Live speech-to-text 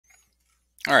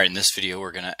All right, in this video,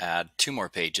 we're going to add two more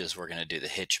pages. We're going to do the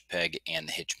hitch peg and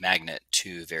the hitch magnet,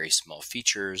 two very small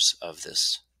features of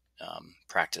this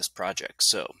practice project.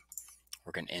 So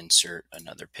we're going to insert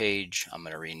another page. I'm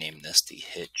going to rename this the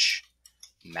hitch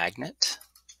magnet.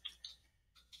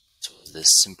 So this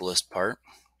simplest part,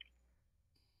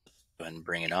 go ahead and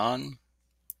bring it on.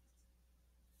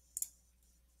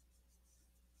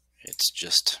 It's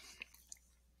just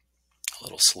a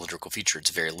little cylindrical feature.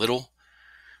 It's very little.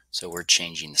 So we're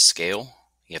changing the scale.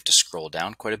 You have to scroll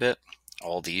down quite a bit.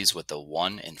 All these with the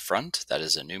 1 in front, that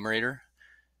is a numerator.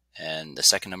 And the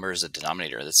second number is a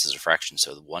denominator. This is a fraction.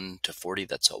 So 1 to 40,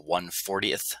 that's a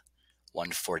 1/40th.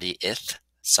 1/40th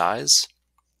size.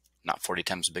 Not 40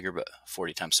 times bigger, but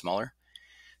 40 times smaller.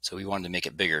 So we wanted to make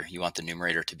it bigger. You want the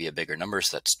numerator to be a bigger number,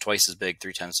 so that's twice as big,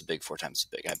 3 times as big, 4 times as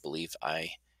big. I believe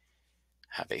I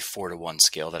have a 4:1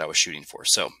 scale that I was shooting for.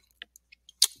 So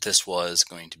this was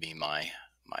going to be my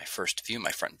first view,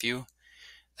 my front view,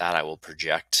 that I will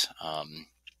project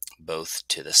both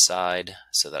to the side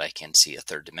so that I can see a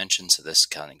third dimension. So this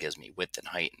kind of gives me width and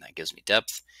height, and that gives me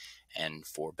depth. And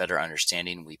for better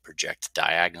understanding, we project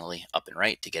diagonally up and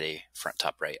right to get a front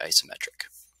top right isometric.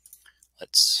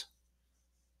 Let's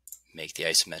make the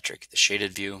isometric the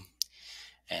shaded view.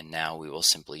 And now we will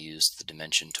simply use the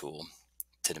dimension tool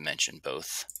to dimension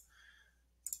both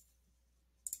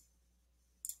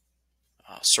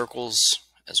circles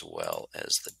as well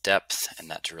as the depth, and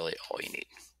that's really all you need.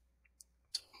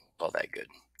 All that good.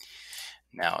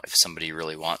 Now, if somebody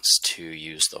really wants to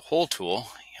use the whole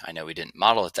tool, I know we didn't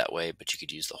model it that way, but you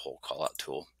could use the whole callout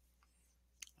tool.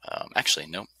 Actually,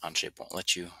 no, Onshape won't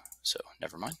let you, so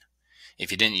never mind.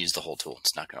 If you didn't use the whole tool,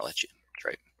 it's not going to let you. That's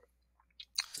right.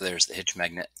 So there's the hitch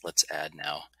magnet. Let's add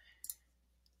now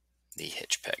the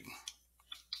hitch peg.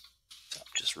 So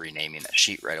I'm just renaming that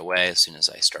sheet right away as soon as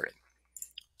I start it.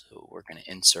 So we're going to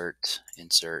insert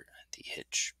the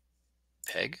hitch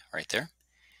peg right there.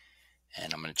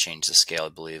 And I'm going to change the scale. I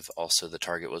believe also the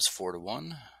target was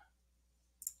 4:1.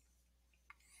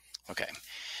 Okay,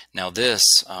 now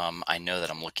this, I know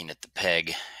that I'm looking at the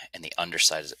peg and the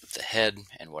underside of the head,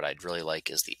 and what I'd really like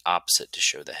is the opposite to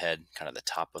show the head, kind of the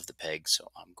top of the peg.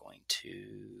 So I'm going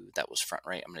to, that was front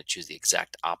right, I'm going to choose the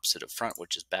exact opposite of front,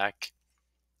 which is back.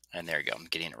 And there you go, I'm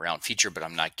getting a round feature, but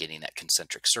I'm not getting that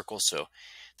concentric circle, so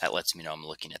that lets me know I'm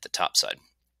looking at the top side.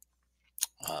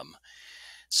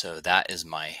 So that is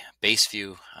my base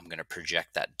view. I'm going to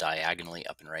project that diagonally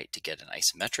up and right to get an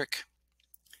isometric.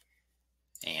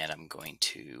 And I'm going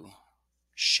to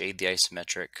shade the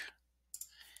isometric.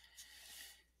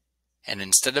 And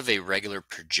instead of a regular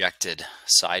projected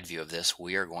side view of this,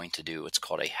 we are going to do what's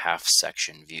called a half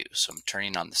section view. So I'm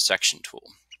turning on the section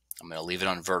tool. I'm going to leave it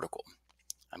on vertical.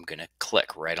 I'm going to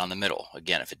click right on the middle.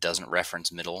 Again, if it doesn't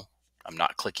reference middle, I'm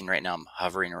not clicking right now. I'm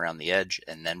hovering around the edge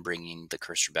and then bringing the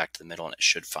cursor back to the middle, and it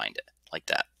should find it like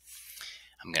that.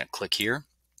 I'm going to click here,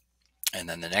 and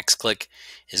then the next click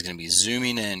is going to be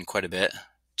zooming in quite a bit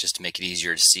just to make it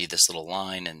easier to see this little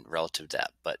line and relative to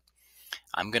that. But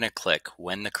I'm going to click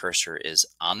when the cursor is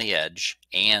on the edge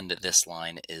and this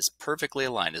line is perfectly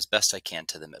aligned as best I can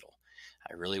to the middle.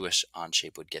 I really wish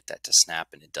Onshape would get that to snap,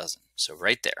 and it doesn't. So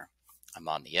right there, I'm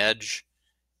on the edge,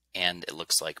 and it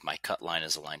looks like my cut line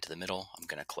is aligned to the middle. I'm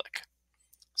going to click.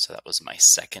 So that was my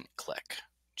second click.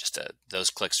 Those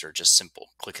clicks are just simple,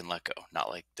 click and let go, not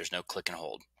like there's no click and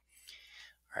hold.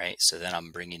 All right, so then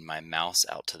I'm bringing my mouse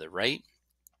out to the right.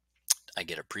 I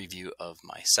get a preview of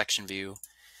my section view.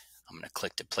 I'm going to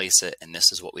click to place it, and this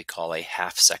is what we call a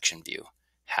half section view.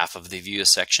 Half of the view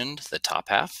is sectioned, the top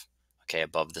half. Okay,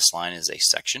 above this line is a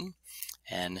section,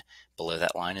 and below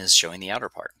that line is showing the outer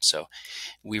part. So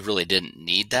we really didn't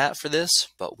need that for this,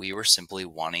 but we were simply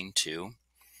wanting to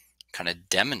kind of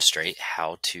demonstrate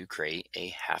how to create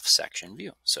a half section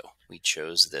view. So we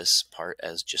chose this part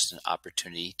as just an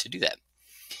opportunity to do that.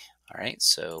 All right,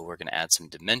 so we're going to add some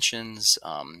dimensions.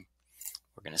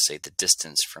 We're going to say the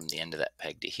distance from the end of that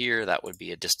peg to here. That would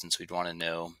be a distance we'd want to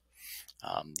know.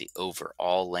 The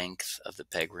overall length of the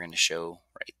peg we're going to show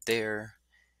right there.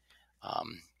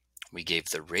 We gave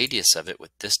the radius of it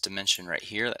with this dimension right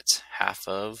here. That's half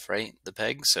of, right, the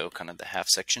peg, so kind of the half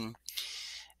section.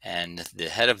 And the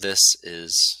head of this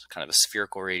is kind of a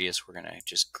spherical radius. We're going to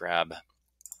just grab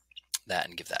that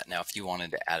and give that. Now, if you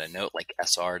wanted to add a note like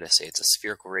SR to say it's a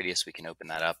spherical radius, we can open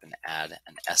that up and add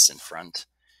an S in front.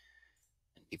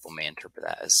 And people may interpret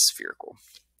that as spherical.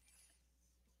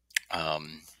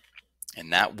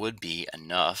 And that would be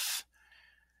enough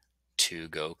to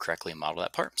go correctly model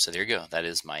that part. So there you go. That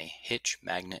is my hitch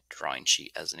magnet drawing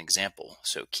sheet as an example.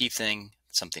 So key thing,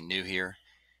 something new here,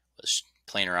 was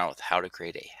playing around with how to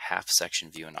create a half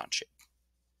section view in Onshape.